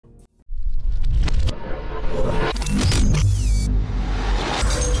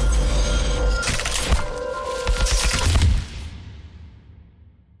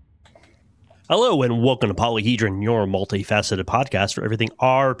Hello and welcome to Polyhedron, your multifaceted podcast for everything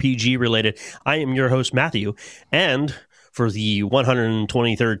RPG related. I am your host, Matthew, and for the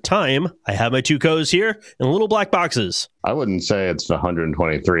 123rd time, I have my two co-hosts here in little black boxes. I wouldn't say it's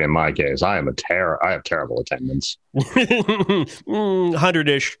 123 in my case. I have terrible attendance.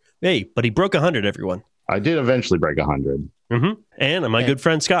 100-ish. Hey, but he broke 100, everyone. I did eventually break 100. And my good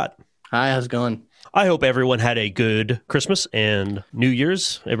friend, Scott. Hi, how's it going? I hope everyone had a good Christmas and New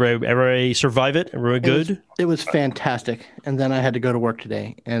Year's. Everybody survive it? Everyone good? It was fantastic. And then I had to go to work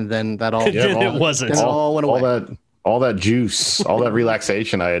today. And then that all, It wasn't. Then it all went away. All that juice, all that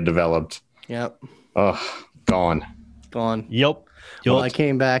relaxation I had developed. Yep. Gone. Yep. Well, I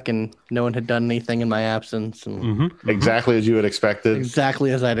came back and no one had done anything in my absence. And Exactly as you had expected.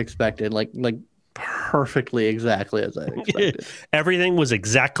 Exactly as I'd expected. Like perfectly exactly as I'd expected. Everything was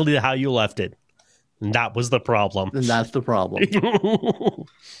exactly how you left it. And that was the problem. And that's the problem.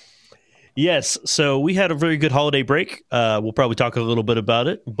 Yes. So we had a very good holiday break. We'll probably talk a little bit about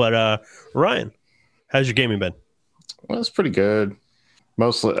it. But Ryan, how's your gaming been? Well, it's pretty good.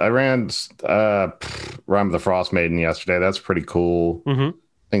 Mostly, I ran Rime of the Frost Maiden yesterday. That's pretty cool. I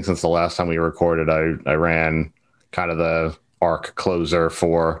think since the last time we recorded, I ran kind of the arc closer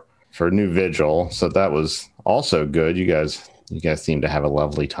for New Vigil. So that was also good. You guys seem to have a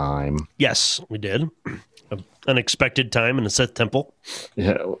lovely time. Yes, we did. An unexpected time in the Sith Temple.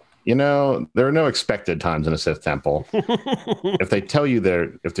 Yeah, there are no expected times in a Sith Temple. If they tell you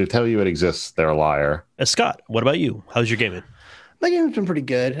it exists, they're a liar. Scott, what about you? How's your gaming? My game's been pretty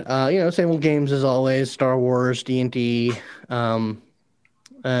good. Same old games as always. Star Wars, D&D. We're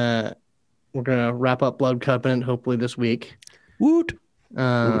gonna wrap up Blood Covenant hopefully this week. Woot.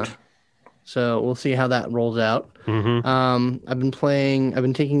 So we'll see how that rolls out. I've been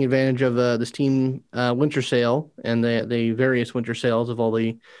taking advantage of the Steam winter sale and the various winter sales of all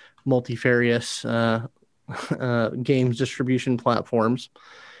the multifarious games distribution platforms.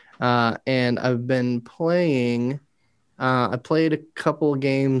 And I've been playing, I played a couple of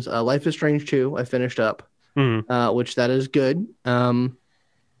games. Life is Strange 2, I finished up, which that is good. I'd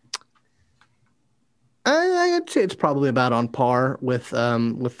say it's probably about on par with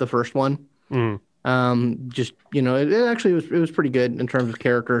the first one. It actually was pretty good in terms of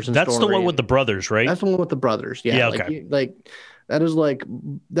characters and That's story. the one with the brothers, right? That's the one with the brothers. Yeah. Okay. That is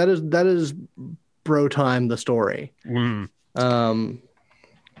bro time, the story. A lot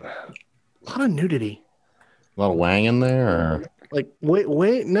of nudity. A lot of wang in there, or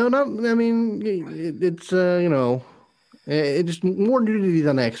wait, no, not. I mean, it's just more nudity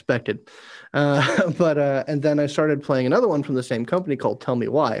than I expected. And then I started playing another one from the same company called Tell Me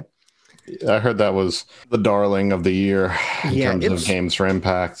Why. I heard that was the darling of the year in terms of Games for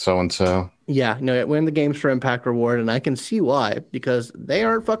Impact, so-and-so. Yeah, no, it won the Games for Impact award, and I can see why, because they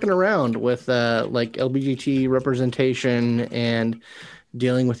aren't fucking around with LGBTQ representation and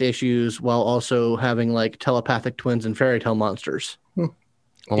dealing with issues while also having telepathic twins and fairy tale monsters. Well,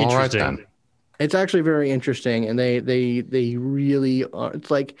 all right then. It's actually very interesting, and they really are.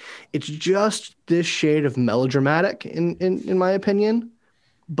 It's just this shade of melodramatic in my opinion,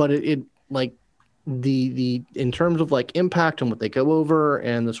 but it the in terms of impact and what they go over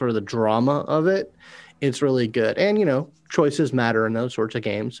and the sort of the drama of it, it's really good. And choices matter in those sorts of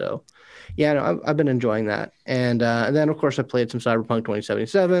games. So yeah, no, I've been enjoying that. And then of course I played some Cyberpunk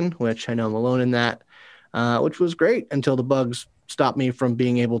 2077, which I know I'm alone in that, which was great until the bugs stopped me from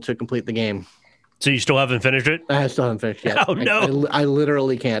being able to complete the game. So you still haven't finished it? I still haven't finished yet. Oh no! I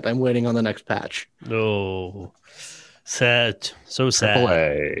literally can't. I'm waiting on the next patch. No. Sad. So sad.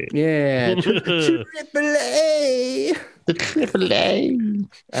 AAA. Yeah. AAA. The AAA.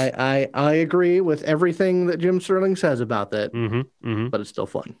 I agree with everything that Jim Sterling says about that, but it's still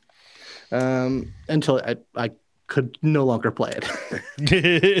fun. Until I could no longer play it.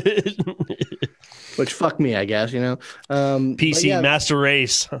 Which fuck me, I guess, PC Master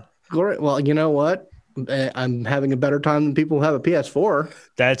Race. Well, you know what? I'm having a better time than people who have a PS4.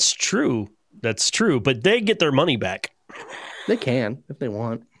 That's true. But they get their money back. They can if they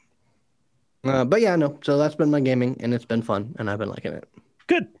want. But yeah, no. So that's been my gaming, and it's been fun, and I've been liking it.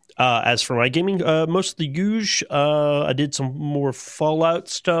 Good. As for my gaming, most of the usual. I did some more Fallout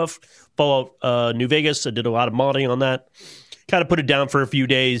stuff. Fallout New Vegas. I did a lot of modding on that. Kind of put it down for a few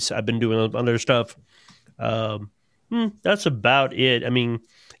days. I've been doing other stuff. That's about it. I mean,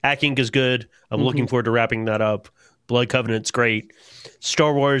 Hacking is good. I'm looking forward to wrapping that up. Blood Covenant's great.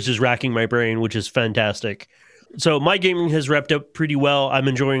 Star Wars is racking my brain, which is fantastic. So my gaming has wrapped up pretty well. I'm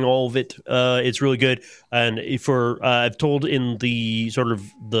enjoying all of it. It's really good. And I've told in the sort of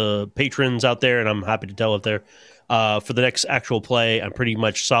the patrons out there, and I'm happy to tell it there, for the next actual play, I'm pretty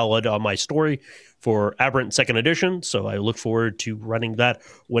much solid on my story for Aberrant Second Edition. So I look forward to running that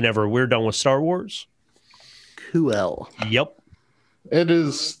whenever we're done with Star Wars. Cool. Yep.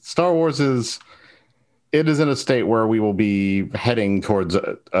 Star Wars is in a state where we will be heading towards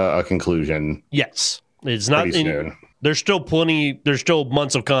a conclusion. Yes. It's not pretty soon. There's still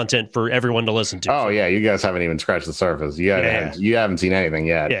months of content for everyone to listen to. Oh yeah, you guys haven't even scratched the surface. You haven't seen anything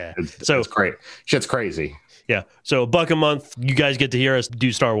yet. Yeah. It's great. Shit's crazy. Yeah. So $1 a month, you guys get to hear us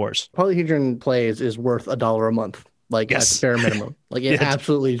do Star Wars. Polyhedron Plays is worth $1 a month. Like at the bare minimum. Like it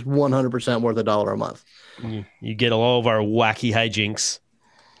absolutely is 100% worth $1 a month. You get all of our wacky hijinks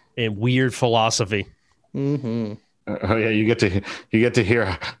and weird philosophy. Mm-hmm. Oh yeah, you get to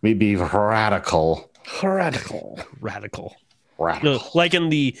hear me be radical. Radical. Like in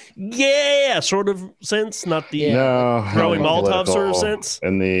the sort of sense, not the throwing Molotov sort of sense.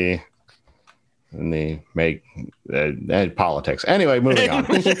 In the make politics. Anyway, moving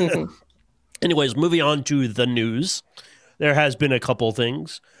on. Anyways, moving on to the news. There has been a couple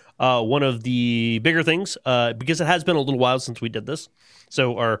things. One of the bigger things, because it has been a little while since we did this,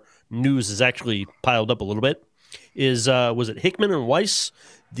 so our news is actually piled up a little bit, is was it Hickman and Weiss?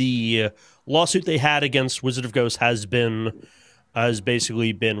 The lawsuit they had against Wizard of Ghost has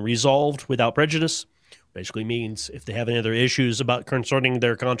basically been resolved without prejudice. Basically means if they have any other issues about concerning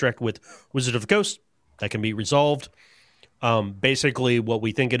their contract with Wizard of the Coast, that can be resolved. Basically, what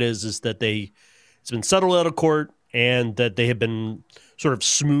we think it is that it's been settled out of court and that they have been sort of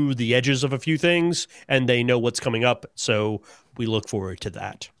smooth the edges of a few things and they know what's coming up. So we look forward to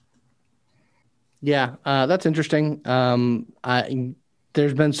that. Yeah, that's interesting.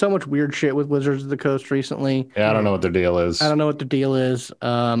 There's been so much weird shit with Wizards of the Coast recently. Yeah, I don't know what their deal is.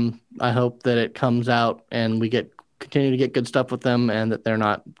 I hope that it comes out and we continue to get good stuff with them and that they're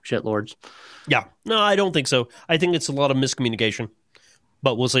not shitlords. Yeah. No, I don't think so. I think it's a lot of miscommunication,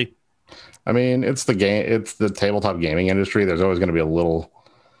 but we'll see. I mean, it's the tabletop gaming industry. There's always going to be a little.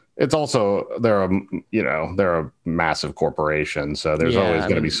 It's also they're a massive corporation, so there's always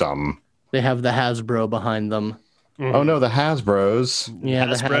going to be some. They have the Hasbro behind them. Mm-hmm. Oh no, the Hasbros. Yeah,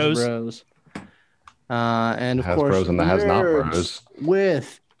 the Hasbros. And of course, Hasbros and the Has-Not Bros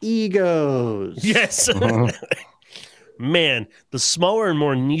with egos. Yes. Man, the smaller and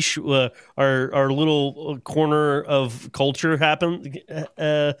more niche our little corner of culture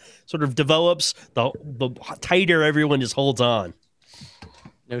sort of develops, the tighter everyone just holds on.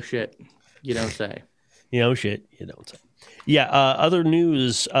 No shit. You don't say. You don't say. Yeah, other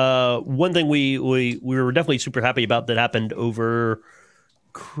news. One thing we were definitely super happy about that happened over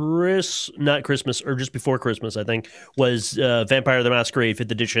not Christmas, or just before Christmas, I think, was Vampire the Masquerade 5th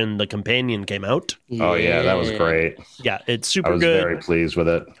edition. The companion came out. Oh yeah, that was great. Yeah, it's super good. I was very pleased with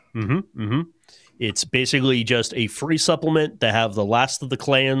it. Mm-hmm, mm-hmm. It's basically just a free supplement to have the last of the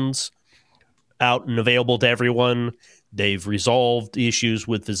clans out and available to everyone. They've resolved the issues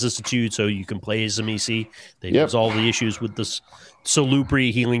with vicissitude, so you can play as EC. They've resolved the issues with this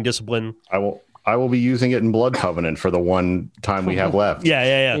Salupri healing discipline. I will be using it in Blood Covenant for the one time we have left.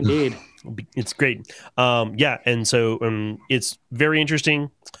 Yeah. Indeed. It's great. And so it's very interesting.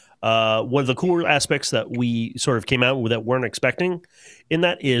 One of the cooler aspects that we sort of came out with that weren't expecting in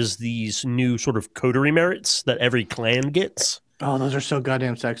that is these new sort of coterie merits that every clan gets. Oh, those are so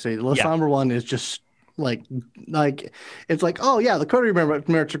goddamn sexy. The Lasombra one is just like it's like, oh yeah, the coterie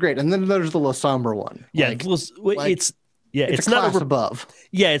merits are great, and then there's the Lasombra one. Yeah, it's not above.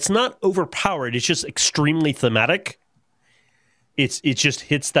 Yeah, it's not overpowered. It's just extremely thematic. It just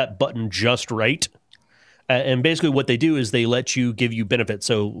hits that button just right. And basically what they do is they let you give you benefits.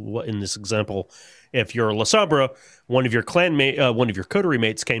 So in this example, if you're a Lasombra, one of your coterie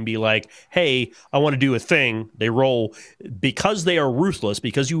mates can be like, hey, I want to do a thing. They roll. Because they are ruthless,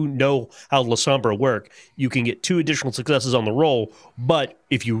 because you know how Lasombra work, you can get 2 additional successes on the roll. But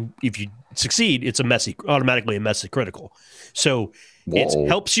if you succeed, it's automatically a messy critical. So it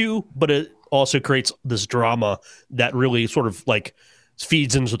helps you, but it also creates this drama that really sort of like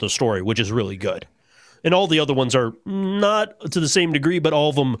feeds into the story, which is really good. And all the other ones are not to the same degree, but all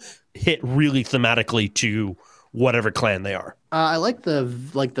of them hit really thematically to whatever clan they are. I like the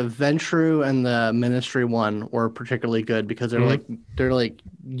Ventru and the Ministry one were particularly good because they're like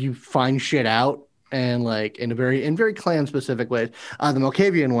you find shit out and like in very clan specific ways. The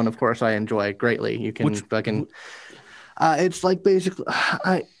Malkavian one, of course, I enjoy greatly. You can it's like basically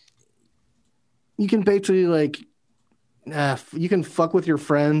you can basically like. You can fuck with your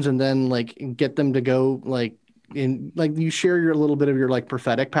friends and then like get them to go like you share your little bit of your like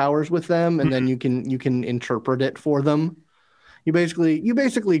prophetic powers with them, and then you can interpret it for them. You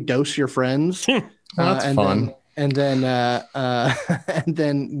basically dose your friends. That's and fun. and then and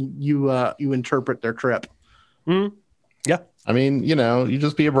then you interpret their trip. Yeah. I mean, you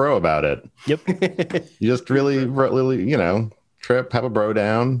just be a bro about it. Yep. You just really, trip, have a bro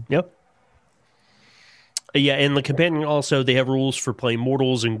down. Yep. Yeah, and the companion also, they have rules for playing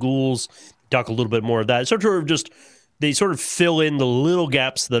mortals and ghouls. Talk a little bit more of that. So they sort of fill in the little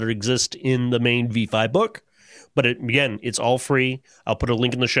gaps that exist in the main V5 book. But again, it's all free. I'll put a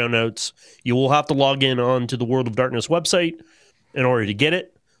link in the show notes. You will have to log in onto the World of Darkness website in order to get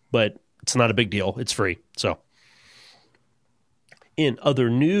it, but it's not a big deal. It's free. So, in other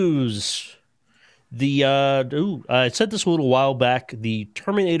news, I said this a little while back. The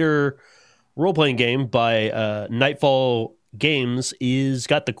Terminator role-playing game by Nightfall Games is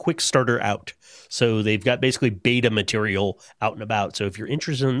got the quick starter out. So they've got basically beta material out and about. So if you're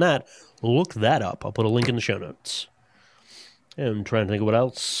interested in that, look that up. I'll put a link in the show notes. And I'm trying to think of what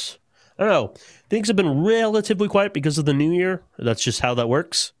else. I don't know. Things have been relatively quiet because of the new year. That's just how that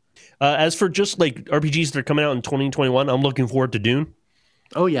works. As for just like RPGs that are coming out in 2021, I'm looking forward to Dune.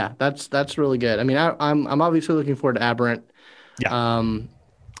 Oh yeah, that's really good. I mean, I'm obviously looking forward to Aberrant. Yeah.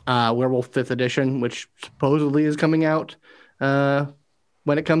 Werewolf 5th edition, which supposedly is coming out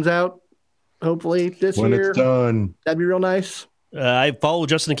when it comes out. Hopefully this year. When it's done. That'd be real nice. I follow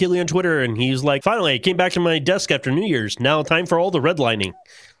Justin Achille on Twitter, and he's like, finally, I came back to my desk after New Year's. Now time for all the redlining.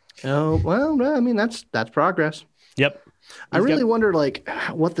 Oh, well, I mean, that's progress. Yep. I really wonder, like,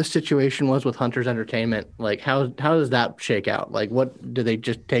 what the situation was with Hunters Entertainment. Like, how does that shake out? Like, what do they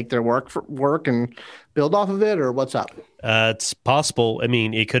just take their work and build off of it, or what's up? It's possible. I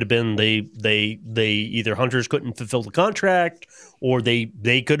mean, it could have been they either Hunters couldn't fulfill the contract, or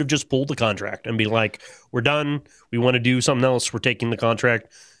they could have just pulled the contract and be like, "We're done. We want to do something else. We're taking the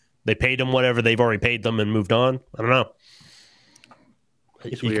contract." They paid them whatever they've already paid them and moved on. I don't know.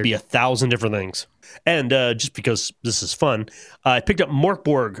 It could be 1,000 different things. And just because this is fun, I picked up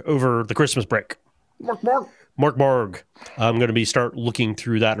Morkborg over the Christmas break. Morkborg. I'm going to start looking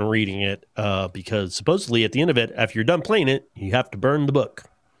through that and reading it because supposedly at the end of it, after you're done playing it, you have to burn the book.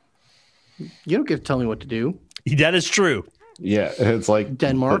 You don't get to tell me what to do. That is true. Yeah, it's like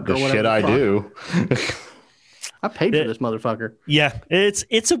Denmark the or whatever shit I do. I paid for this motherfucker. Yeah,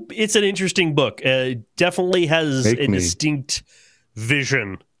 it's an interesting book. It definitely has a distinct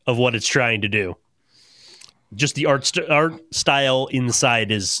vision of what it's trying to do. Just the art style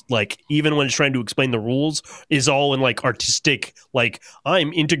inside is like, even when it's trying to explain the rules, is all in like artistic, like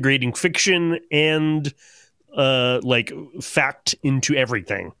I'm integrating fiction and like fact into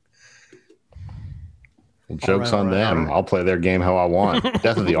everything. Well, joke's on them. I'll play their game how I want.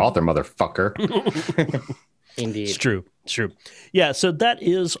 Death of the author, motherfucker. Indeed. It's true. Yeah, so that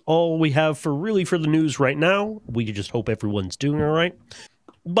is all we have for the news right now. We just hope everyone's doing all right.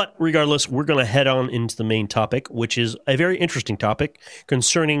 But regardless, we're going to head on into the main topic, which is a very interesting topic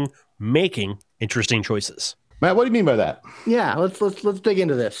concerning making interesting choices. Matt, what do you mean by that? Yeah, let's dig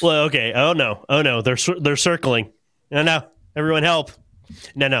into this. Well, okay. Oh no, they're circling. No, everyone help.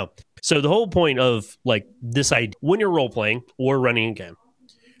 No. So the whole point of like this idea, when you're role playing or running a game,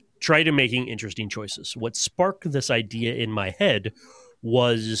 try to making interesting choices. What sparked this idea in my head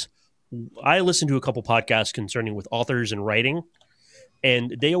was I listened to a couple podcasts concerning with authors and writing.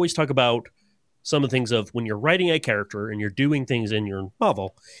 And they always talk about some of the things of when you're writing a character and you're doing things in your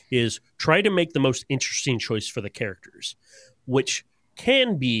novel is try to make the most interesting choice for the characters, which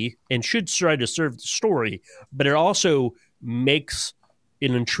can be and should try to serve the story, but it also makes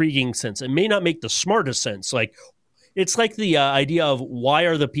an intriguing sense. It may not make the smartest sense. Like it's like the idea of why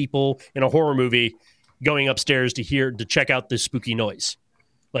are the people in a horror movie going upstairs to check out this spooky noise?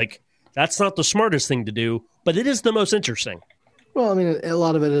 Like that's not the smartest thing to do, but it is the most interesting. Well, I mean, a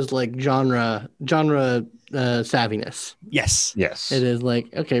lot of it is like genre savviness. Yes. It is like,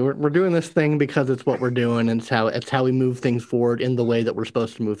 okay, we're doing this thing because it's what we're doing, and it's how we move things forward in the way that we're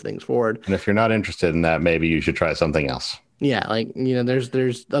supposed to move things forward. And if you're not interested in that, maybe you should try something else. Yeah, like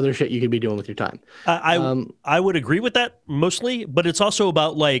there's other shit you could be doing with your time. I would agree with that mostly, but it's also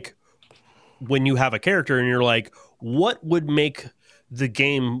about like when you have a character and you're like, what would make the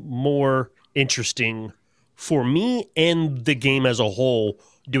game more interesting for me and the game as a whole,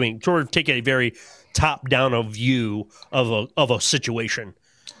 take a very top-down view of a situation.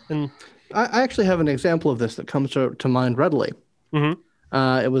 And I actually have an example of this that comes to mind readily.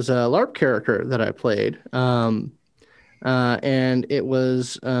 Mm-hmm. It was a LARP character that I played, and it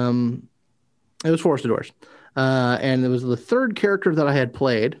was Forest of Doors. And it was the third character that I had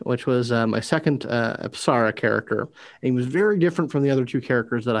played, which was my second Apsara character. And he was very different from the other two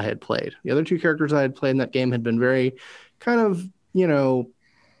characters that I had played. The other two characters I had played in that game had been very kind of,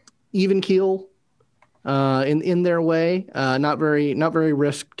 even keel in their way, not very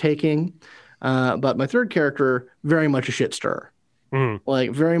risk taking. But my third character, very much a shit stirrer.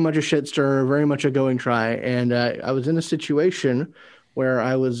 Like very much a shit stirrer, very much a going try. And I was in a situation where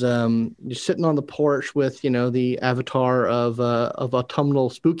I was just sitting on the porch with, the avatar of autumnal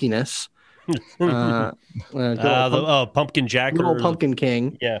spookiness. Pumpkin Jack. Little Pumpkin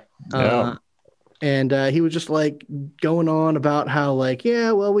King. Yeah. And he was just like going on about how like,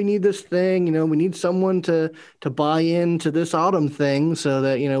 yeah, well, we need this thing, we need someone to buy into this autumn thing so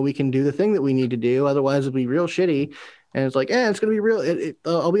that, we can do the thing that we need to do. Otherwise it'll be real shitty. And it's like, it's going to be real.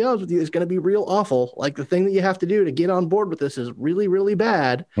 I'll be honest with you, it's going to be real awful. Like the thing that you have to do to get on board with this is really, really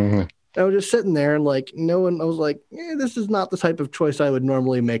bad. Mm-hmm. I was just sitting there and like, I was like, this is not the type of choice I would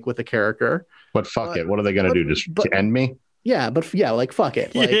normally make with a character. But fuck it. What are they going to do? Just end me? Yeah, like, fuck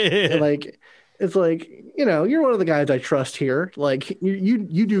it. Like, like, it's like, you're one of the guys I trust here. Like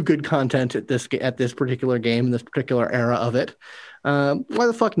you do good content at this particular game, in this particular era of it. Why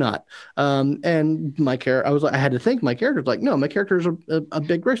the fuck not? And my character, I had to think my character's like, no, my character is a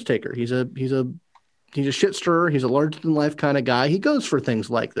big risk taker. He's a shit stirrer. He's a larger than life kind of guy. He goes for things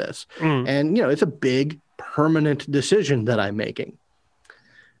like this. And, it's a big permanent decision that I'm making.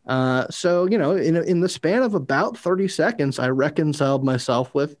 So, in the span of about 30 seconds, I reconciled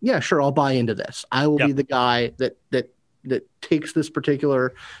myself with, yeah, sure, I'll buy into this. I will be the guy that takes this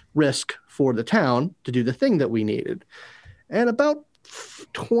particular risk for the town to do the thing that we needed. And about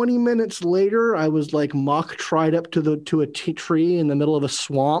 20 minutes later, I was like mock tried up to a tree in the middle of a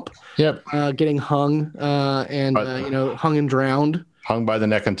swamp. Yep. Getting hung hung and drowned. Hung by the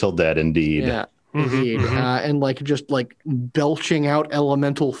neck until dead, indeed. Yeah. Indeed. And like just like belching out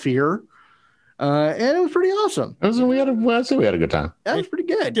elemental fear. And it was pretty awesome. We had a good time. That was pretty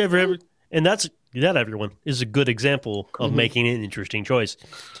good. And that everyone is a good example of making an interesting choice,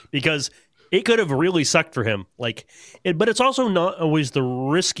 because it could have really sucked for him. But it's also not always the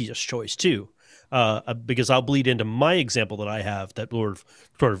riskiest choice too. Because I'll bleed into my example that I have that sort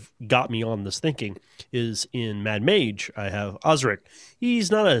of got me on this thinking is in Mad Mage. I have Osric. He's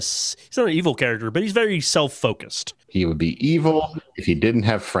not an evil character, but he's very self-focused. He would be evil if he didn't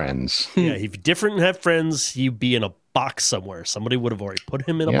have friends. Yeah, if he didn't have friends, he'd be in a box somewhere. Somebody would have already put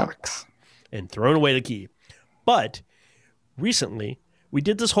him in a box and thrown away the key. But recently, we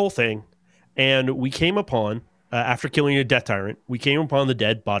did this whole thing, and we came upon, after killing a death tyrant, we came upon the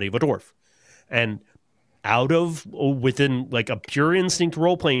dead body of a dwarf. And within like a pure instinct,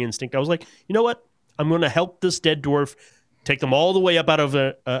 role-playing instinct, I was like, you know what? I'm going to help this dead dwarf, take them all the way up out of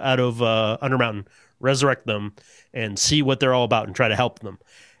Undermountain, resurrect them, and see what they're all about and try to help them.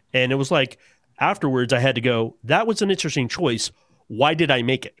 And it was like, afterwards, I had to go, that was an interesting choice. Why did I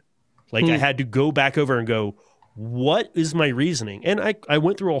make it? Like, I had to go back over and go, what is my reasoning? And I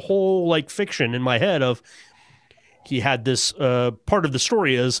went through a whole like fiction in my head of, he had this part of the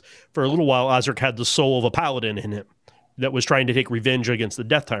story is, for a little while, Osric had the soul of a paladin in him that was trying to take revenge against the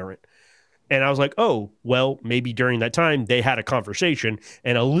Death Tyrant. And I was like, oh, well, maybe during that time they had a conversation,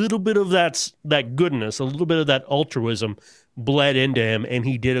 and a little bit of that goodness, a little bit of that altruism bled into him, and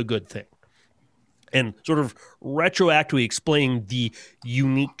he did a good thing. And sort of retroactively explaining the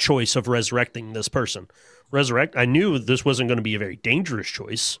unique choice of resurrecting this person. I knew this wasn't going to be a very dangerous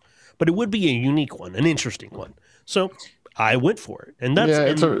choice, but it would be a unique one, an interesting one. So I went for it, and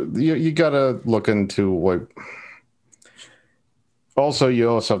that's you got to look into what. Also, you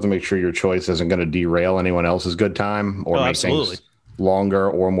also have to make sure your choice isn't going to derail anyone else's good time or make things longer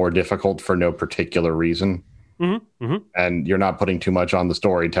or more difficult for no particular reason. And you're not putting too much on the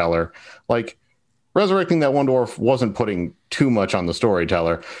storyteller. Like resurrecting that one dwarf wasn't putting too much on the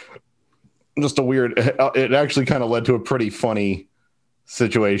storyteller. Just a weird. It actually kind of led to a pretty funny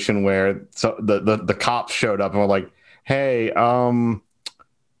situation where the cops showed up and were like, hey,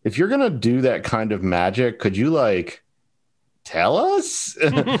 if you're gonna do that kind of magic, could you like tell us?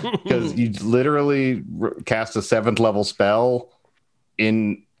 Because you literally cast a 7th level spell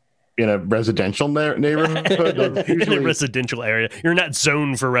in a residential neighborhood. In a residential area. You're not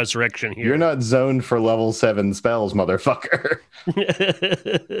zoned for resurrection here. You're not zoned for level 7 spells, motherfucker.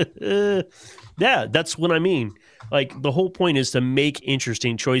 Yeah, that's what I mean. Like, the whole point is to make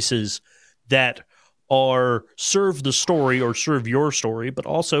interesting choices that serve the story or serve your story, but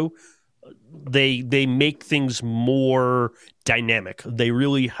also they make things more dynamic. They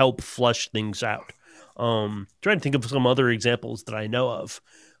really help flush things out. Trying to think of some other examples that I know of.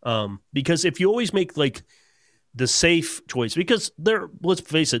 Because if you always make, like, the safe choice, because let's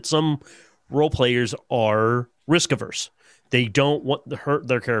face it, some role players are risk averse. They don't want to hurt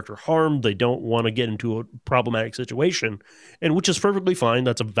their character harmed. They don't want to get into a problematic situation, and which is perfectly fine.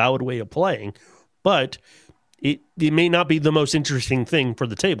 That's a valid way of playing, but it may not be the most interesting thing for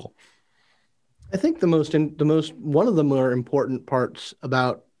the table. I think one of the more important parts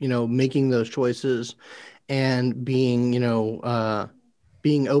about, making those choices and being,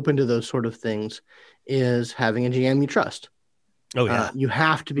 being open to those sort of things is having a GM you trust. Oh yeah. You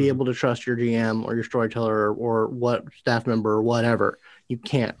have to be able to trust your GM or your storyteller or what staff member or whatever. You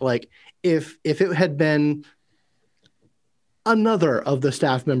can't, like, if it had been another of the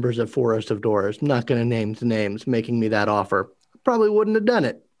staff members at Forest of Doors, I'm not going to name the names, making me that offer, probably wouldn't have done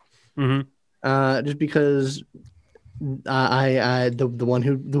it. Just because the one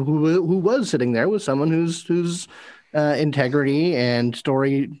who was sitting there was someone whose integrity and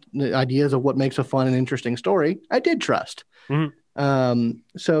story ideas of what makes a fun and interesting story I did trust.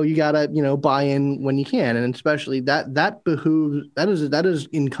 So you gotta buy in when you can, and especially that is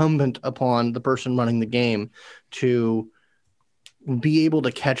incumbent upon the person running the game to be able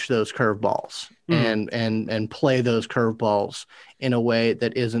to catch those curveballs and play those curveballs in a way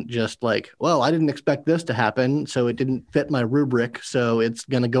that isn't just like, well, I didn't expect this to happen, so it didn't fit my rubric, so it's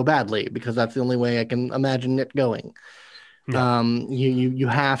going to go badly, because that's the only way I can imagine it going. Yeah. You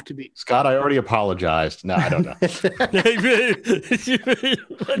have to be, Scott. I already apologized. No, I don't know. I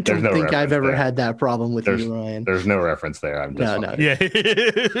don't think I've ever had that problem with you, Ryan. There's no reference there. I'm just no.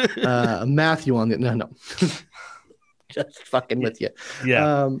 Yeah. Matthew on the no. Just fucking with you.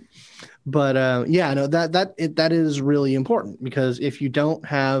 Yeah. That is really important, because if you don't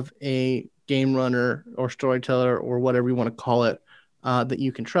have a game runner or storyteller or whatever you want to call it that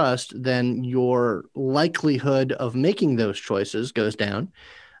you can trust, then your likelihood of making those choices goes down.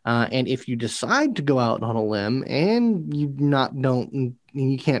 And if you decide to go out on a limb and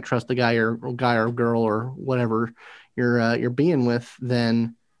you can't trust the guy or girl or whatever you're being with,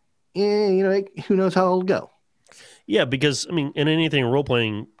 then who knows how it'll go. Yeah, because in anything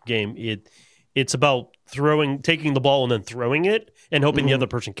role-playing game, it's about taking the ball and then throwing it and hoping the other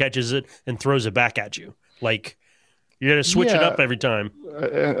person catches it and throws it back at you. Like, you're going to switch it up every time.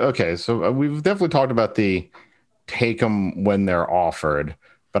 Okay, so we've definitely talked about the take them when they're offered,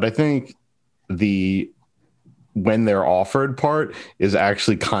 but I think the when they're offered part is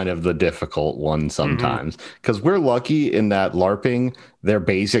actually kind of the difficult one sometimes, because we're lucky in that LARPing, they're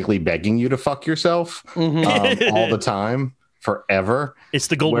basically begging you to fuck yourself all the time, forever. It's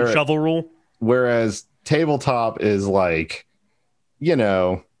the golden shovel rule. Whereas tabletop is like, they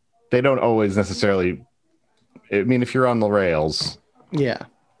don't always necessarily, if you're on the rails. Yeah.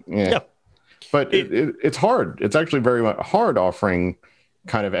 But it's hard. It's actually very hard offering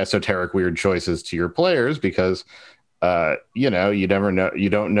kind of esoteric weird choices to your players, because you never know, you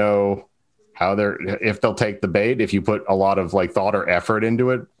don't know if they'll take the bait. If you put a lot of like thought or effort into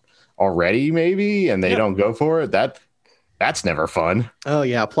it already, maybe, and they don't go for it, that's never fun. Oh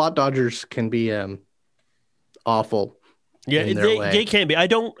yeah, plot dodgers can be awful. Yeah, they can be. I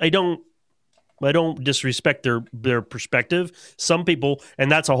don't disrespect their perspective. Some people,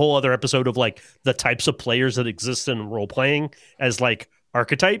 and that's a whole other episode of like the types of players that exist in role playing as like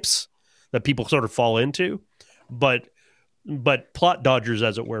archetypes that people sort of fall into, but plot dodgers,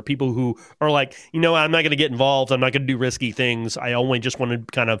 as it were, people who are like, I'm not going to get involved, I'm not going to do risky things, I only just want to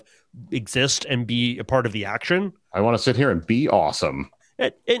kind of exist and be a part of the action. I want to sit here and be awesome.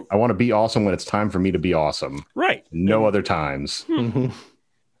 I want to be awesome when it's time for me to be awesome, right? No other times. And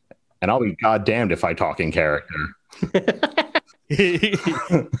I'll be goddamned if I talk in character. It's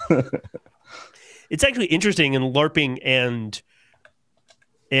actually interesting in LARPing and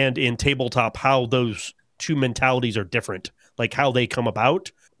in tabletop how those two mentalities are different, like how they come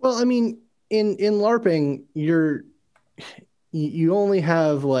about. Well, in LARPing, you only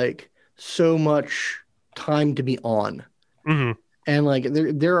have like so much time to be on. And like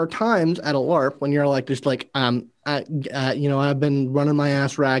there are times at a LARP when you're like just like I've been running my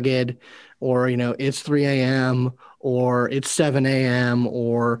ass ragged, or it's 3 a.m. or it's 7 a.m.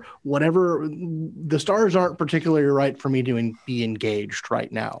 or whatever. The stars aren't particularly right for me to be engaged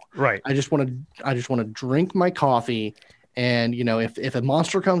right now. Right. I just want to drink my coffee, and if a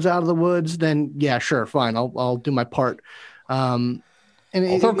monster comes out of the woods, then yeah, sure, fine, I'll do my part. And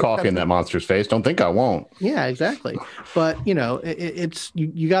I'll throw coffee in that monster's face. Don't think I won't. Yeah, exactly. But it's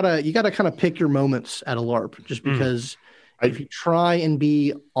you gotta kind of pick your moments at a LARP, just because if you try and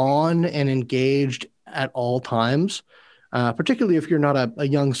be on and engaged at all times, particularly if you're not a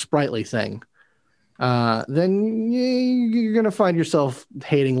young sprightly thing, then you're gonna find yourself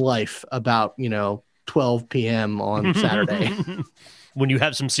hating life about 12 p.m. on Saturday. When you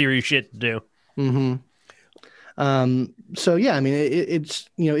have some serious shit to do. Mm-hmm. So yeah, I mean, it's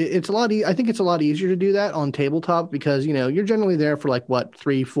it's a lot. I think it's a lot easier to do that on tabletop because you're generally there for like what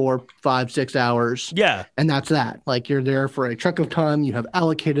 3, 4, 5, 6 hours. Yeah, and that's that. Like you're there for a chunk of time. You have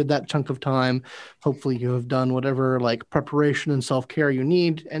allocated that chunk of time. Hopefully, you have done whatever like preparation and self care you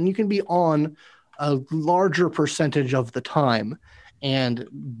need, and you can be on a larger percentage of the time. And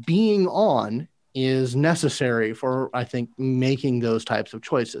being on is necessary for, I think, making those types of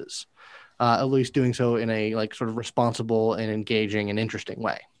choices. At least doing so in a like sort of responsible and engaging and interesting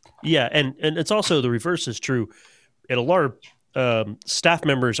way. Yeah, and it's also the reverse is true. And a lot of staff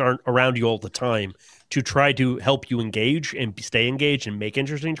members aren't around you all the time to try to help you engage and stay engaged and make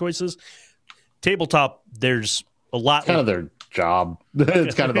interesting choices. Tabletop, there's a lot. Kind of their job.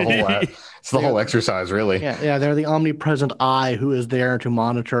 It's kind of the whole. It's the whole exercise, really. Yeah. They're the omnipresent eye who is there to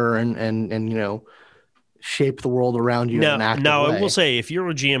monitor and shape the world around you. Now, in an active way. I will say, if you're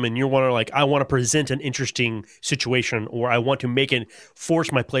a GM and you want to I want to present an interesting situation, or I want to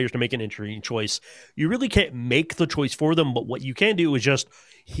force my players to make an interesting choice, you really can't make the choice for them. But what you can do is just,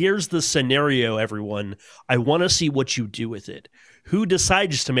 here's the scenario, everyone. I want to see what you do with it. Who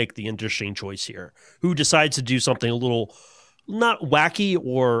decides to make the interesting choice here? Who decides to do something a little not wacky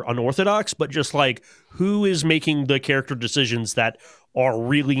or unorthodox, but just like who is making the character decisions that are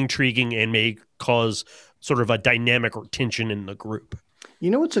really intriguing and may cause sort of a dynamic or tension in the group.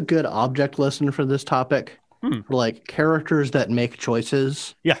 You know what's a good object lesson for this topic? For like characters that make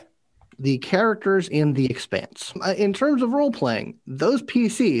choices? Yeah. The characters in The Expanse. In terms of role-playing, those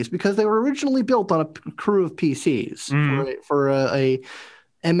PCs, because they were originally built on a crew of PCs for a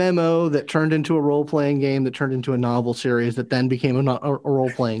MMO that turned into a role-playing game that turned into a novel series that then became a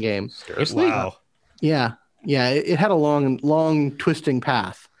role-playing game. Seriously? Wow. Yeah. It had a long twisting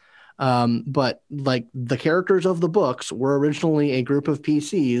path. But like the characters of the books were originally a group of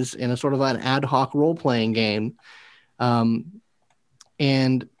PCs in a sort of an ad hoc role-playing game.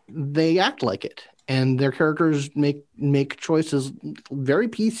 And they act like it. And their characters make choices, very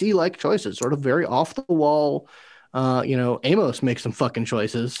PC-like choices, sort of very off-the-wall. Amos makes some fucking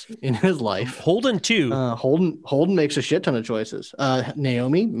choices in his life. Holden too. Holden makes a shit ton of choices.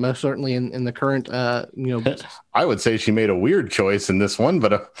 Naomi, most certainly in the current, I would say she made a weird choice in this one,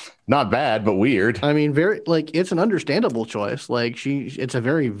 but not bad, but weird. I mean, very like it's an understandable choice. Like it's a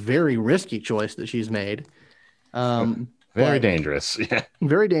very, very risky choice that she's made. Very dangerous. Yeah.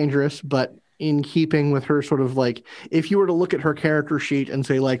 Very dangerous, but in keeping with her sort of like, if you were to look at her character sheet and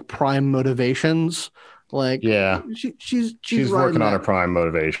say like prime motivations. Like, yeah, she's working on her prime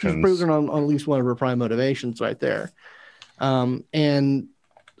motivations. She's working on at least one of her prime motivations right there. And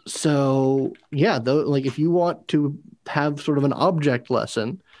so, yeah, though, like if you want to have sort of an object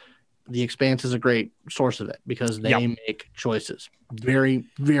lesson, The Expanse is a great source of it because they make choices, very,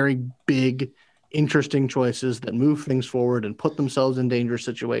 very big, interesting choices that move things forward and put themselves in dangerous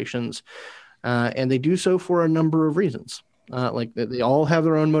situations. And they do so for a number of reasons. Like they all have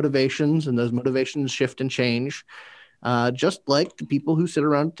their own motivations, and those motivations shift and change, just like the people who sit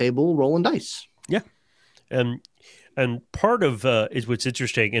around a table rolling dice. Yeah, and part of is what's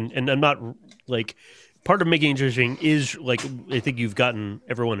interesting, and I'm not like part of making it interesting is like I think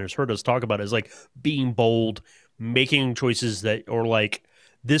everyone has heard us talk about is like being bold, making choices that are like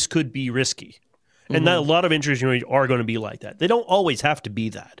this could be risky, and that a lot of interesting stories are going to be like that. They don't always have to be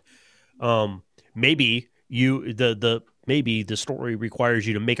that. Maybe maybe the story requires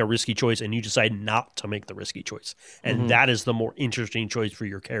you to make a risky choice and you decide not to make the risky choice. And that is the more interesting choice for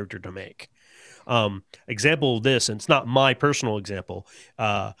your character to make. Example of this, and it's not my personal example.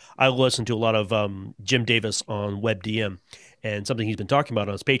 I listen to a lot of Jim Davis on WebDM, and something he's been talking about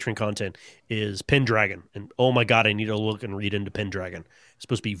on his Patreon content is Pendragon. And oh my God, I need to look and read into Pendragon. It's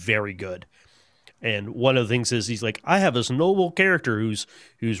supposed to be very good. And one of the things is he's like, I have this noble character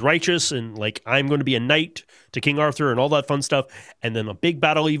who's righteous and like I'm going to be a knight to King Arthur and all that fun stuff. And then a big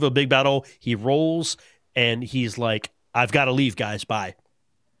battle, he rolls and he's like, I've got to leave, guys. Bye.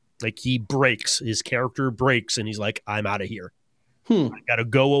 Like his character breaks and he's like, I'm out of here. I got to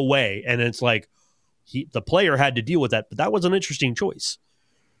go away. And it's like the player had to deal with that, but that was an interesting choice.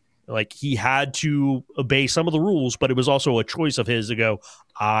 Like he had to obey some of the rules, but it was also a choice of his to go,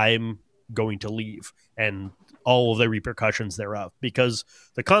 I'm going to leave, and all of the repercussions thereof, because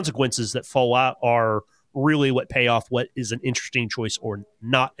the consequences that fall out are really what pay off what is an interesting choice or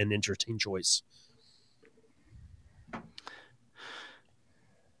not an interesting choice.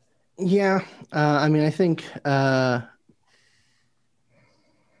 Yeah. I mean, I think a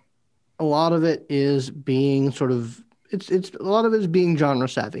lot of it is being sort of it's a lot of it is being genre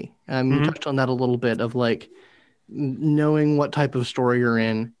savvy. You touched on that a little bit of like knowing what type of story you're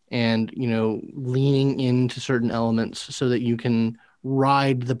in, and leaning into certain elements so that you can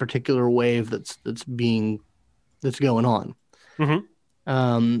ride the particular wave that's going on.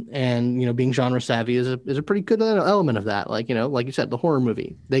 And being genre savvy is a pretty good element of that. Like like you said, the horror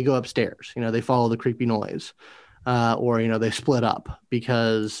movie, they go upstairs, they follow the creepy noise, or they split up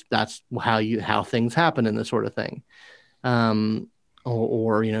because that's how things happen in this sort of thing.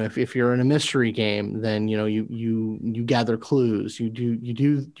 Or if you're in a mystery game, then you gather clues,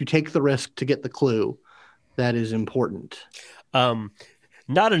 you take the risk to get the clue that is important.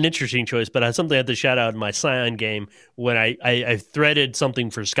 Not an interesting choice, but I had something I had to shout out in my Scion game when I threaded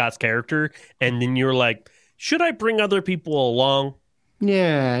something for Scott's character, and then you're like, should I bring other people along?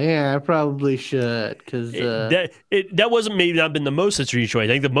 Yeah, I probably should, because that wasn't maybe not been the most interesting choice.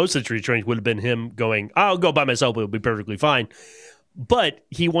 I think the most interesting choice would have been him going, I'll go by myself, it'll be perfectly fine. But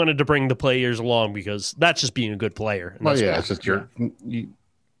he wanted to bring the players along because that's just being a good player. Well, yeah, it's just you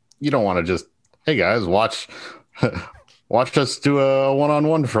don't want to just, hey guys, watch us do a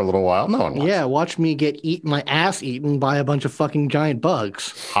one-on-one for a little while. No one wants. Yeah, watch me get my ass eaten by a bunch of fucking giant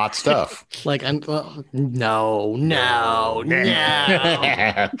bugs. Hot stuff. Like, no.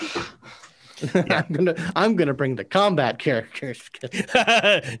 I'm gonna bring the combat characters.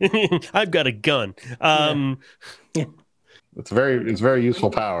 I've got a gun. Yeah. It's very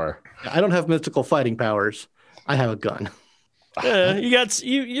useful power. I don't have mystical fighting powers. I have a gun.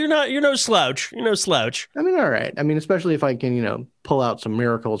 You're no slouch. You're no slouch. I mean, all right. I mean, especially if I can, pull out some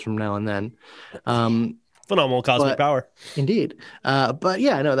miracles from now and then. Phenomenal cosmic power. Indeed. But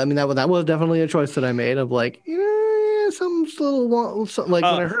yeah, no, I mean, that was definitely a choice that I made of like, some little, like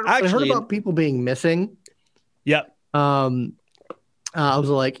when I heard about people being missing. Yep. I was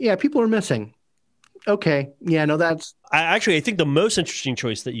like, yeah, people are missing. Okay. Yeah, no, that's... I think the most interesting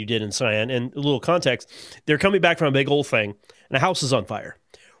choice that you did in Cyan, and a little context, they're coming back from a big old thing, and a house is on fire.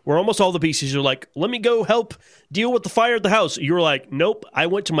 Where almost all the PCs are like, let me go help deal with the fire at the house. You were like, nope, I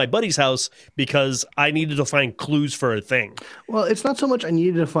went to my buddy's house because I needed to find clues for a thing. Well, it's not so much I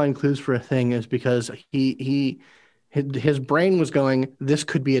needed to find clues for a thing as because his brain was going, this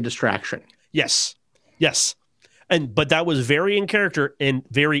could be a distraction. Yes. But that was very in character and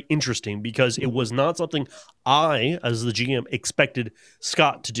very interesting because it was not something I, as the GM, expected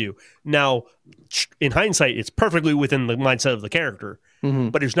Scott to do. Now, in hindsight, it's perfectly within the mindset of the character,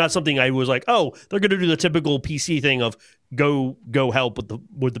 but it's not something I was like, oh, they're going to do the typical PC thing of go help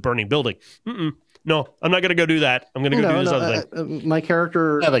with the burning building. No, I'm not going to go do that. I'm going to go do this other thing. My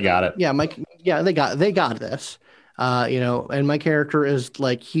character, yeah, they got it. Yeah, they got this. And my character is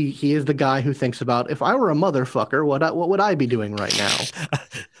like he is the guy who thinks about, if I were a motherfucker, what would I be doing right now?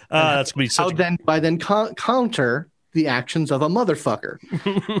 That's gonna be such. Counter the actions of a motherfucker.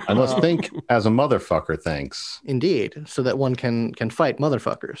 I must think as a motherfucker thinks. Indeed, so that one can fight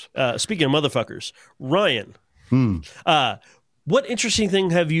motherfuckers. Speaking of motherfuckers, Ryan, what interesting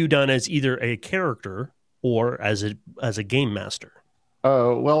thing have you done as either a character or as a game master?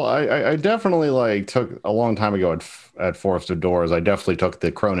 Well, I definitely took a long time ago at Forest of Doors. I definitely took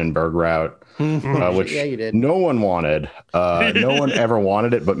the Cronenberg route, which yeah, you did. No one wanted. No one ever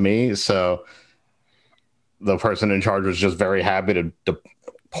wanted it but me. So the person in charge was just very happy to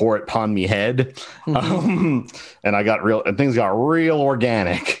pour it upon me head, and things got real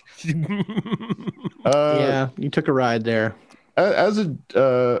organic. Yeah, you took a ride there. As a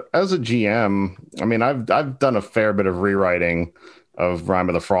GM, I mean, I've done a fair bit of rewriting of Rime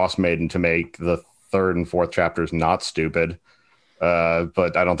of the Frost Maiden to make the third and fourth chapters not stupid.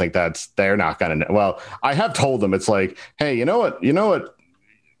 But I don't think they're not going to, well, I have told them, it's like, hey, you know what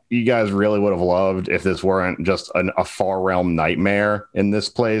you guys really would have loved if this weren't just a Far Realm nightmare in this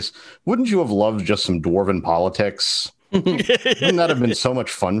place? Wouldn't you have loved just some dwarven politics? Wouldn't that have been so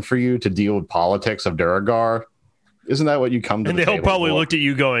much fun for you to deal with politics of Duragar? Isn't that what you come to and the table they'll probably for? looked at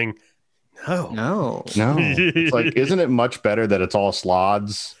you going, No. It's like, isn't it much better that it's all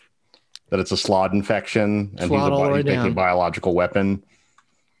slods? That it's a slod infection and he's making a biological weapon?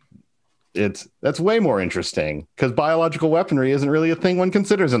 That's way more interesting because biological weaponry isn't really a thing one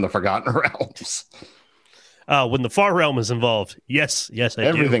considers in the Forgotten Realms. When the Far Realm is involved, yes,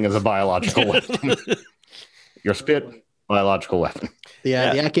 everything is a biological weapon. Your spit, biological weapon. The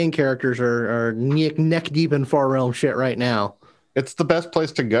Arcane characters are neck deep in Far Realm shit right now. It's the best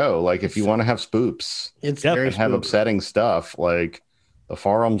place to go. Like if you want to have spoops, it's very have upsetting stuff. Like The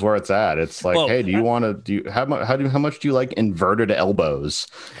forearm's where it's at. It's like, Well, hey, do you want to how much do you like inverted elbows?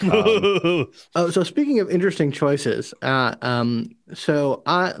 So speaking of interesting choices, this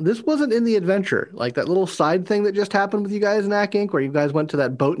wasn't in the adventure, like that little side thing that just happened with you guys in Ack Inc., where you guys went to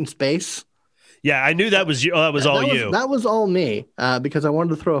that boat in space. Yeah, I knew that was you. That was all you. That was all me, because I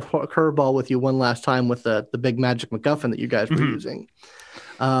wanted to throw a curveball with you one last time with the big magic MacGuffin that you guys were using.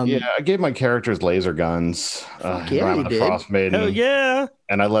 Yeah, I gave my characters laser guns. Yeah, you the did. Frost Maiden. Hell yeah.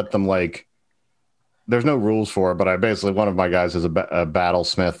 And I let them there's no rules for it, but I basically, one of my guys is a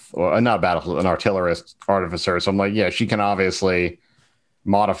battlesmith, or not a battlesmith, an artillerist artificer. So I'm like, yeah, she can obviously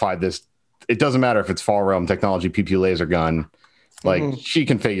modify this. It doesn't matter if it's Far Realm technology, PP laser gun. Like, she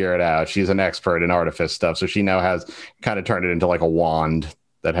can figure it out. She's an expert in artifice stuff. So she now has kind of turned it into like a wand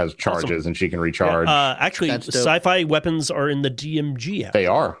that has charges and she can recharge. Yeah, actually, sci-fi weapons are in the DMG app. They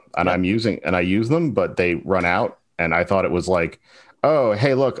are. And I use them, but they run out. And I thought it was like, oh,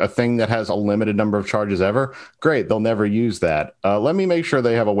 hey, look, a thing that has a limited number of charges ever. Great. They'll never use that. Let me make sure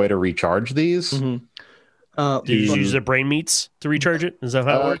they have a way to recharge these. Did you use their brain meats to recharge it? Is that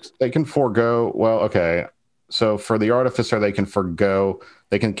how it works? They can forego. Well, okay. So for the artificer, they can forego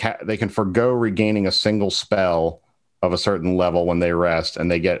regaining a single spell of a certain level when they rest, and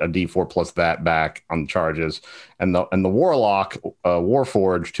they get a D4 plus that back on the charges. And the warlock,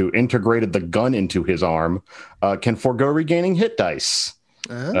 Warforged, who integrated the gun into his arm, can forego regaining hit dice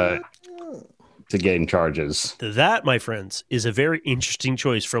to gain charges. That, my friends, is a very interesting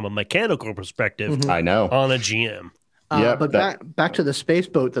choice from a mechanical perspective. I know. On a GM. But back to the space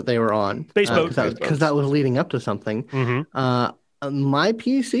boat that they were on. Space boat. Because that was leading up to something. My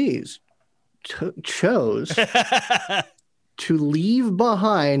PCs chose to leave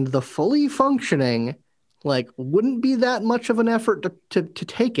behind the fully functioning, like, wouldn't be that much of an effort to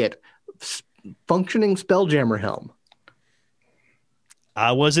take it, functioning Spelljammer helm.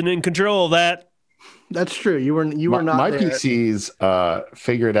 I wasn't in control of that. That's true. You were not. My there. PCs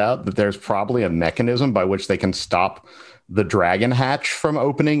figured out that there's probably a mechanism by which they can stop the dragon hatch from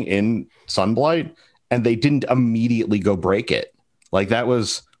opening in Sunblight, and they didn't immediately go break it. Like, that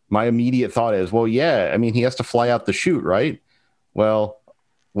was my immediate thought is, well, yeah, I mean, he has to fly out the chute, right? Well,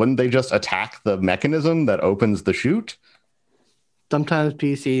 wouldn't they just attack the mechanism that opens the chute? Sometimes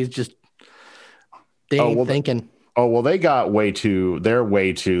PCs just ain't thinking. They got they're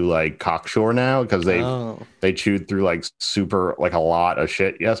way too like cocksure now, because they chewed through like a lot of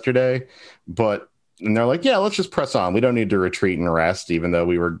shit yesterday. And they're like, yeah, let's just press on. We don't need to retreat and rest, even though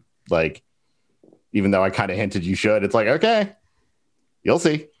I kind of hinted you should. It's like, okay, you'll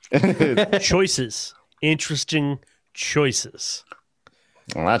see. Choices. Interesting choices.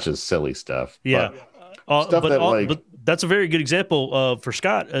 Well, that's just silly stuff. Yeah. But that's a very good example for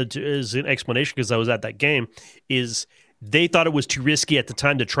Scott as an explanation, because I was at that game, is they thought it was too risky at the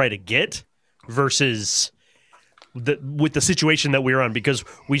time to try to get versus with the situation that we were on, because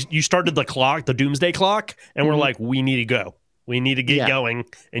you started the doomsday clock, and we're like, we need to go. We need to get going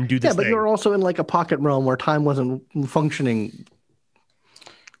and do this thing. Yeah, but you're also in like a pocket realm where time wasn't functioning.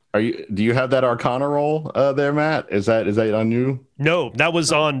 Do you have that Arcana roll there, Matt? Is that on you? No, that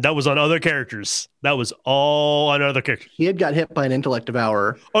was on other characters. That was all on other characters. He had got hit by an intellect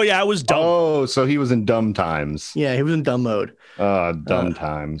devourer. Oh yeah, I was dumb. Oh, so he was in dumb times. Yeah, he was in dumb mode. Dumb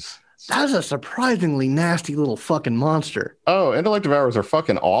times. That's a surprisingly nasty little fucking monster. Oh, intellect devourers are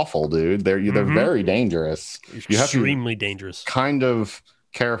fucking awful, dude. They're very dangerous. You have extremely dangerous. Kind of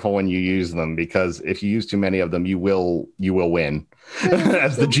careful when you use them, because if you use too many of them, you will win.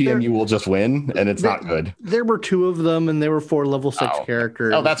 As the GM, you will just win, and it's not good. There were 2 of them, and they were 4 level 6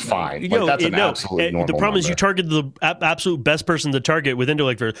 characters. Oh, that's fine. That's an absolute normal The problem is number. you target the absolute best person to target with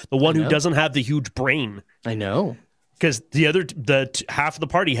intellect, the one who doesn't have the huge brain. I know. Because half of the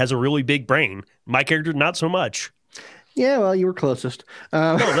party has a really big brain. My character, not so much. Yeah, well, you were closest.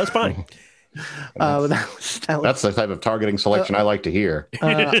 No, that's fine. That's the type of targeting selection I like to hear.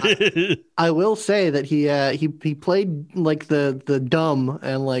 I will say that he played like the dumb,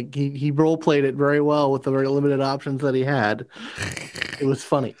 and like he role played it very well with the very limited options that he had. It was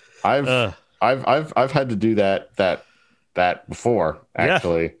funny. I've had to do that before,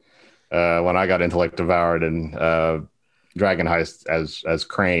 actually. When I got intellect devoured and Dragon Heist as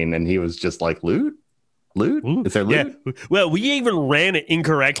Crane, and he was just like, loot? Is there loot? Yeah. Well, we even ran it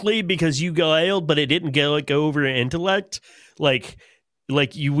incorrectly because you gailed, but it didn't go over intellect. We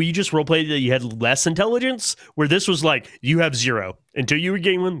just roleplayed that you had less intelligence, where this was like, you have 0. Until you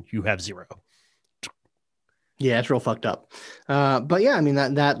regain 1, you have 0. Yeah, it's real fucked up. But yeah, I mean,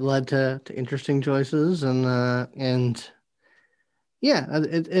 that led to interesting choices, and Yeah,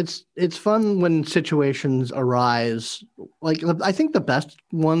 it's fun when situations arise. Like I think the best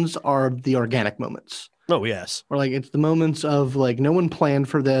ones are the organic moments. Oh yes. Or like it's the moments of like no one planned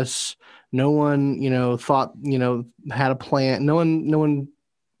for this, no one thought had a plan, no one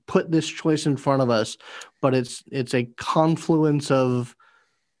put this choice in front of us, but it's a confluence of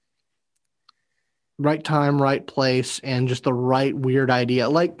right time, right place, and just the right weird idea.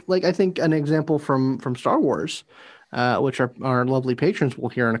 Like I think an example from Star Wars, which our lovely patrons will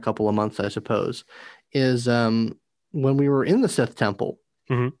hear in a couple of months, I suppose, is when we were in the Sith Temple,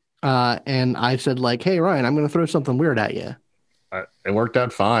 and I said like, "Hey Ryan, I'm going to throw something weird at you." It worked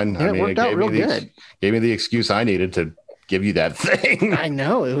out fine. Yeah, it worked out real good. Gave me the excuse I needed to give you that thing. I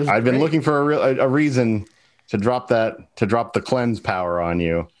know it was. I've been looking for a reason to drop the cleanse power on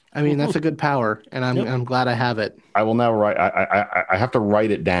you. I mean, that's a good power, and I'm glad I have it. I will now write. I have to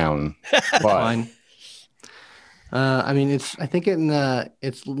write it down. But fine. I mean, I think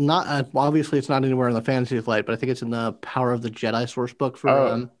it's not obviously it's not anywhere in the Fantasy Flight, but I think it's in the Power of the Jedi source book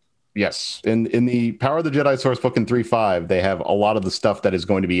for. Yes, in the Power of the Jedi source book in 3.5, they have a lot of the stuff that is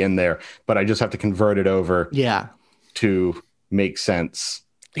going to be in there, but I just have to convert it over. Yeah. To make sense.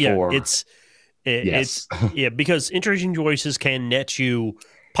 Yeah, it's because interesting choices can net you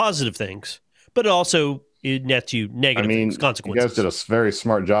positive things, but it nets you negative things, consequences. You guys did a very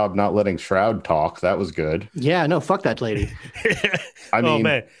smart job not letting Shroud talk. That was good. Yeah, no, fuck that lady. I mean,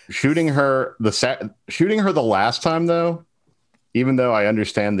 man. shooting her the last time though, even though I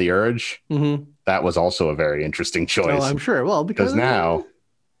understand the urge, that was also a very interesting choice. Oh, I'm sure. Well, because now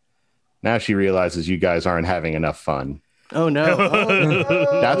she realizes you guys aren't having enough fun. Oh no!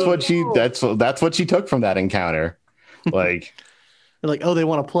 That's what she took from that encounter. Like, they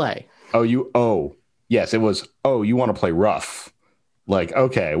want to play. Yes, it was. Oh, you want to play rough? Like,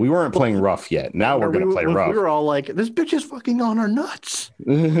 okay, we weren't playing rough yet. Now we're gonna play rough. We were all like, this bitch is fucking on our nuts.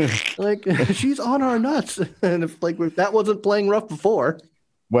 Like, she's on our nuts. And if that wasn't playing rough before.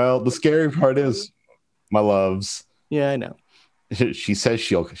 Well, the scary part is, my loves. Yeah, I know. She said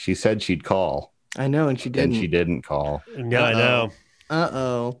she'd call. I know, and she didn't. And she didn't call. Yeah, I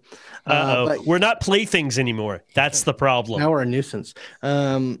know. But we're not playthings anymore. That's the problem. Now we're a nuisance.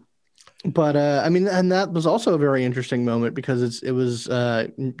 But I mean, and that was also a very interesting moment because it was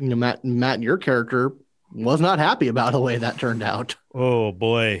Matt, your character was not happy about the way that turned out. Oh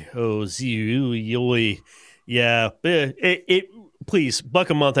boy. Oh, yeah. It please, buck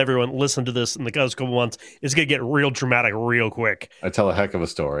a month, everyone. Listen to this in the couple months. It's gonna get real dramatic real quick. I tell a heck of a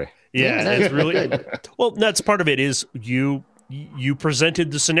story. Yeah, it's really well. That's part of it. Is you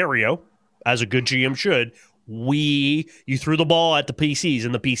presented the scenario as a good GM should. You threw the ball at the PCs,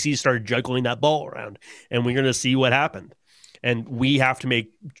 and the PCs started juggling that ball around, and we're gonna see what happened. And we have to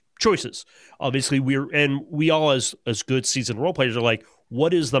make choices. Obviously, we all as good seasoned role players are like,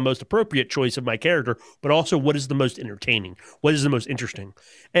 what is the most appropriate choice of my character, but also what is the most entertaining? What is the most interesting?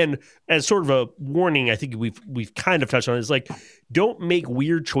 And as sort of a warning, I think we've kind of touched on it, is like, don't make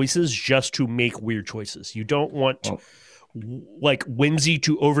weird choices just to make weird choices. You don't want like whimsy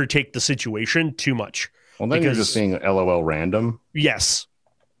to overtake the situation too much. Well, then you're just being LOL random. Yes.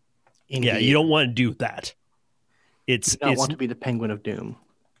 Indeed. Yeah, you don't want to do that. You don't want to be the Penguin of Doom.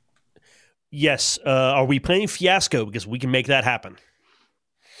 Yes. Are we playing Fiasco? Because we can make that happen.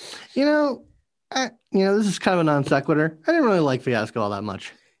 This is kind of a non sequitur. I didn't really like Fiasco all that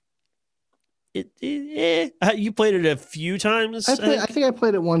much. You played it a few times. I think I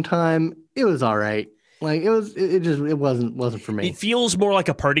played it one time. It was all right. Like it wasn't for me. It feels more like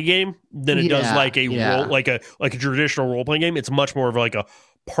a party game than it does like a role, like a traditional role playing game. It's much more of like a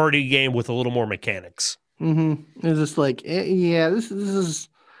party game with a little more mechanics. Mm-hmm. It's just like this is.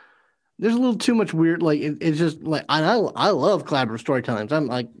 There's a little too much weird. Like it's just like I love collaborative storytelling. I'm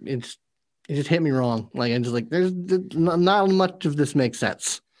like it just hit me wrong. Like I'm just like there's not much of this makes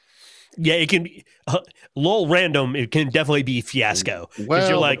sense. Yeah, it can be lol random. It can definitely be Fiasco. Well,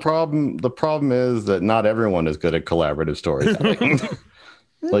 you're like, the problem is that not everyone is good at collaborative storytelling.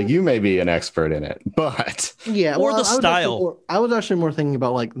 Like you may be an expert in it, but or the style. I was actually more thinking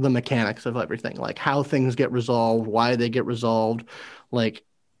about like the mechanics of everything, like how things get resolved, why they get resolved, like.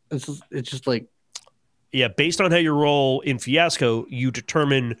 It's just like, yeah, based on how you roll in Fiasco, you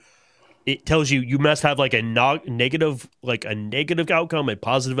determine, it tells you must have like a negative outcome, a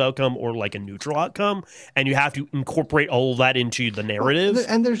positive outcome, or like a neutral outcome. And you have to incorporate all of that into the narrative.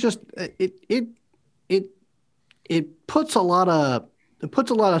 And there's just, it puts a lot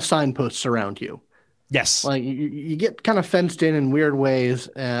of signposts around you. Yes. Like you get kind of fenced in weird ways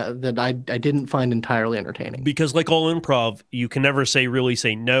that I didn't find entirely entertaining. Because like all improv, you can never really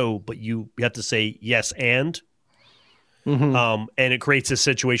say no, but you have to say yes and. And it creates a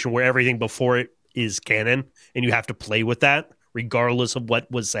situation where everything before it is canon, and you have to play with that regardless of what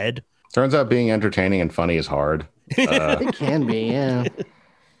was said. Turns out being entertaining and funny is hard. It can be, yeah.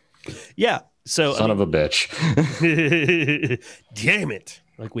 Yeah. So Son of a bitch. damn it.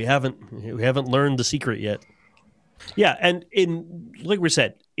 Like we haven't learned the secret yet. Yeah, and like we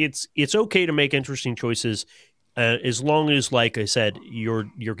said, it's okay to make interesting choices as long as, like I said, your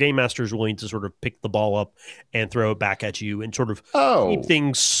game master is willing to sort of pick the ball up and throw it back at you and sort of keep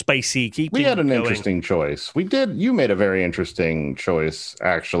things spicy. We had an interesting choice. We did. You made a very interesting choice,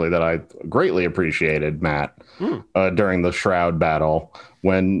 actually, that I greatly appreciated, Matt, during the Shroud battle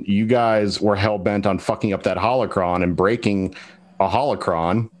when you guys were hell bent on fucking up that holocron and breaking a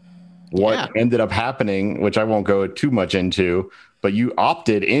holocron. What ended up happening, which I won't go too much into, but you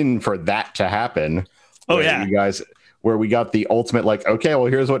opted in for that to happen. Oh, yeah. You guys, where we got the ultimate, like, okay, well,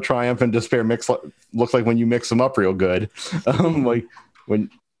 here's what Triumph and Despair looks like when you mix them up real good. Like when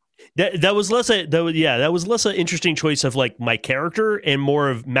that was less an interesting choice of like my character and more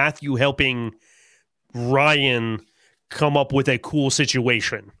of Matthew helping Ryan come up with a cool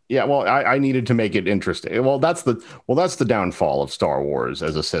situation. Yeah, well, I needed to make it interesting. Well, that's the downfall of Star Wars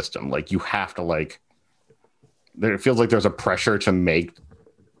as a system. Like, you have to it feels like there's a pressure to make,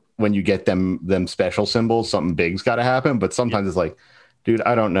 when you get them special symbols, something big's got to happen. But sometimes it's like, dude,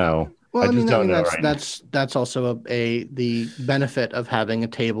 I don't know. Well, I mean, right that's also the benefit of having a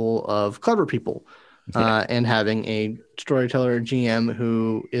table of clever people, and having a storyteller GM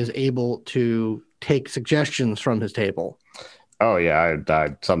who is able to take suggestions from his table. Oh yeah,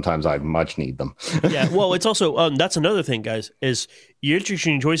 I sometimes I much need them. Yeah, well, it's also that's another thing, guys, is your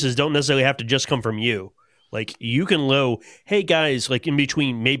interesting choices don't necessarily have to just come from you. Like, you can hey guys, like in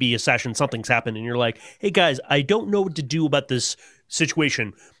between maybe a session, something's happened, and you're like, hey guys, I don't know what to do about this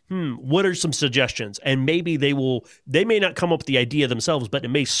situation. What are some suggestions? And maybe they may not come up with the idea themselves, but it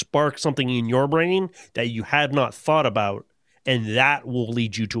may spark something in your brain that you had not thought about, and that will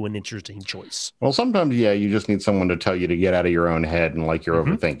lead you to an interesting choice. Well, sometimes, yeah, you just need someone to tell you to get out of your own head and like you're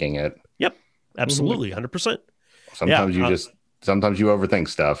overthinking it. Yep, absolutely, 100%. Sometimes sometimes you overthink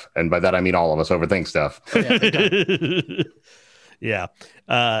stuff, and by that I mean all of us overthink stuff. Yeah.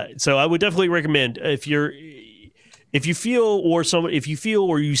 So I would definitely recommend if you feel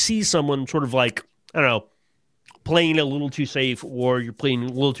or you see someone sort of like, I don't know, playing a little too safe, or you're playing a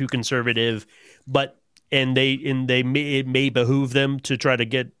little too conservative, it may behoove them to try to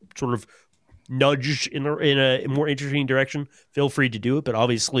get sort of nudged in a more interesting direction, feel free to do it. But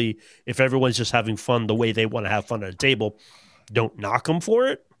obviously, if everyone's just having fun the way they want to have fun at a table, don't knock them for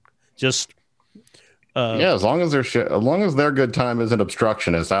it. Just as long as their good time isn't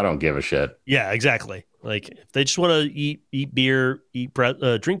obstructionist, I don't give a shit. Yeah, exactly. Like, if they just want to eat beer,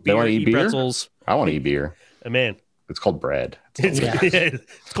 drink beer, eat beer? pretzels. I want to eat beer. Man, it's called bread.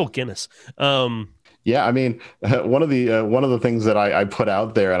 It's called Guinness. Yeah, I mean, one of the things that I put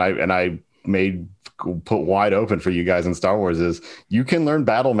out there and I put wide open for you guys in Star Wars is you can learn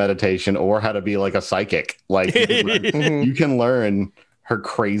battle meditation or how to be like a psychic. Like, you can learn her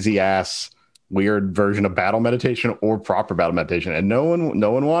crazy ass weird version of battle meditation or proper battle meditation, and no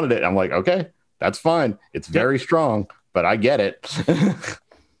one wanted it. I'm like, okay, that's fine. It's very strong, but I get it.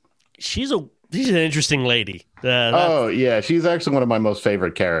 She's an interesting lady. Yeah, she's actually one of my most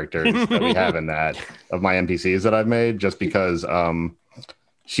favorite characters that we have in that of my NPCs that I've made, just because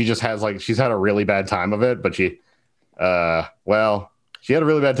she just has she's had a really bad time of it, but she had a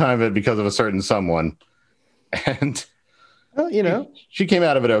really bad time of it because of a certain someone, and she came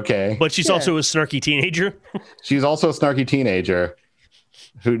out of it okay. But she's also a snarky teenager. She's also a snarky teenager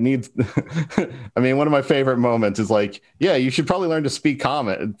who needs. I mean, one of my favorite moments is like, yeah, you should probably learn to speak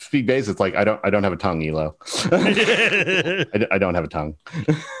bass. It's like, I don't have a tongue, Elo. I don't have a tongue.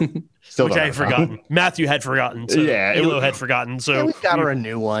 Still, which I had forgotten. Matthew had forgotten. So yeah, Elo had forgotten. So we got her a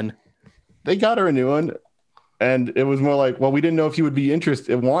new one. They got her a new one, and it was more like, well, we didn't know if you would be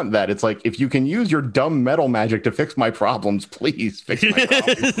interested, want that. It's like, if you can use your dumb metal magic to fix my problems, please fix my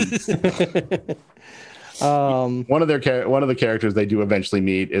problems. One of the characters they do eventually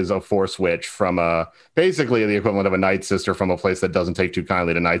meet is a Force Witch from basically the equivalent of a Night Sister from a place that doesn't take too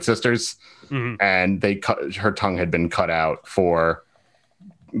kindly to Night Sisters, and her tongue had been cut out for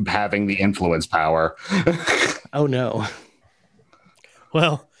having the influence power. Oh no!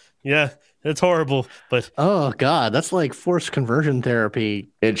 Well, yeah, it's horrible, but oh god, that's like forced conversion therapy.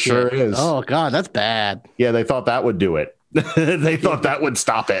 It sure is. Oh god, that's bad. Yeah, they thought that would do it. They thought that would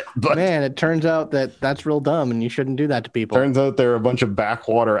stop it, but man, it turns out that's real dumb, and you shouldn't do that to people. Turns out they're a bunch of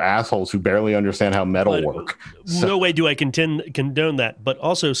backwater assholes who barely understand how metal work. No way do I condone that. But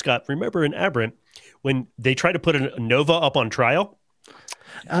also, Scott, remember in Aberrant, when they try to put a Nova up on trial.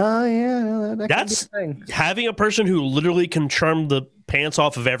 Oh yeah, That's could be a thing. having a person who literally can charm the pants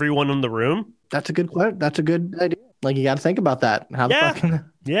off of everyone in the room. That's a good idea. Like you got to think about that. How the Yeah. fucking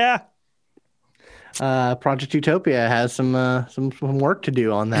Yeah. Project Utopia has some work to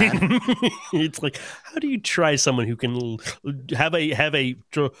do on that. It's like, how do you try someone who can have a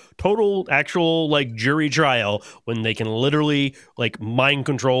total actual like jury trial when they can literally like mind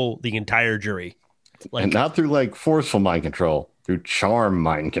control the entire jury? Like, And not through like forceful mind control, through charm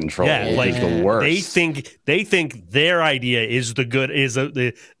mind control. yeah, which like is the worst. they think their idea is the good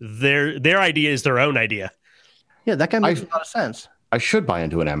their idea is their own idea. Yeah, that guy makes a lot of sense. I should buy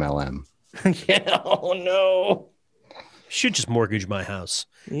into an MLM. Yeah. Oh no. Should just mortgage my house.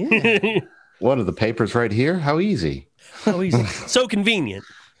 Yeah. What are the papers right here? How easy. So easy, so convenient.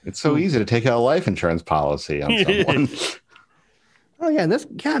 It's so easy to take out a life insurance policy on someone. Oh yeah. This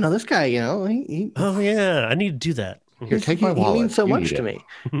guy. You know, he Oh yeah, I need to do that. Here, take my wallet. He means so You much need to it.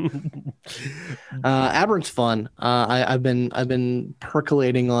 me. Aberrant's fun. I've been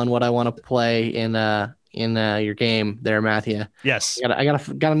percolating on what I want to play in your game there, Matthew. Yes. I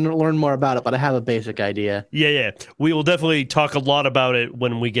gotta learn more about it, but I have a basic idea. Yeah. We will definitely talk a lot about it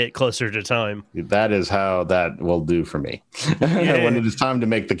when we get closer to time. That is how that will do for me. When it is time to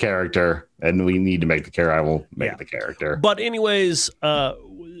make the character, and we need to make the character, I will make the character. But anyways,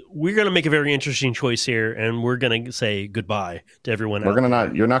 we're going to make a very interesting choice here, and we're going to say goodbye to everyone. You're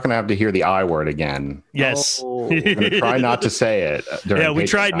not gonna have to hear the I word again. Yes. Oh. I'm gonna try not to say it. Yeah, we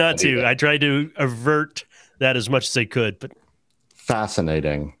tried not to. either. I tried to avert that as much as I could, but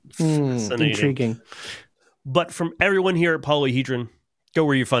Fascinating. fascinating. Intriguing. But from everyone here at Polyhedron, go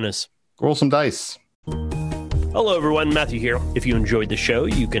where your fun is. Roll some dice. Hello, everyone. Matthew here. If you enjoyed the show,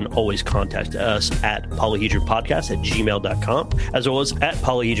 you can always contact us at polyhedronpodcast@gmail.com, as well as at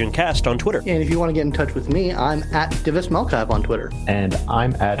polyhedroncast on Twitter. And if you want to get in touch with me, I'm at Divis Melkov on Twitter. And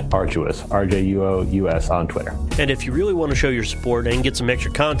I'm at Arduous, RJUOUS on Twitter. And if you really want to show your support and get some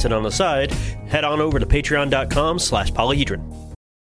extra content on the side, head on over to patreon.com/polyhedron.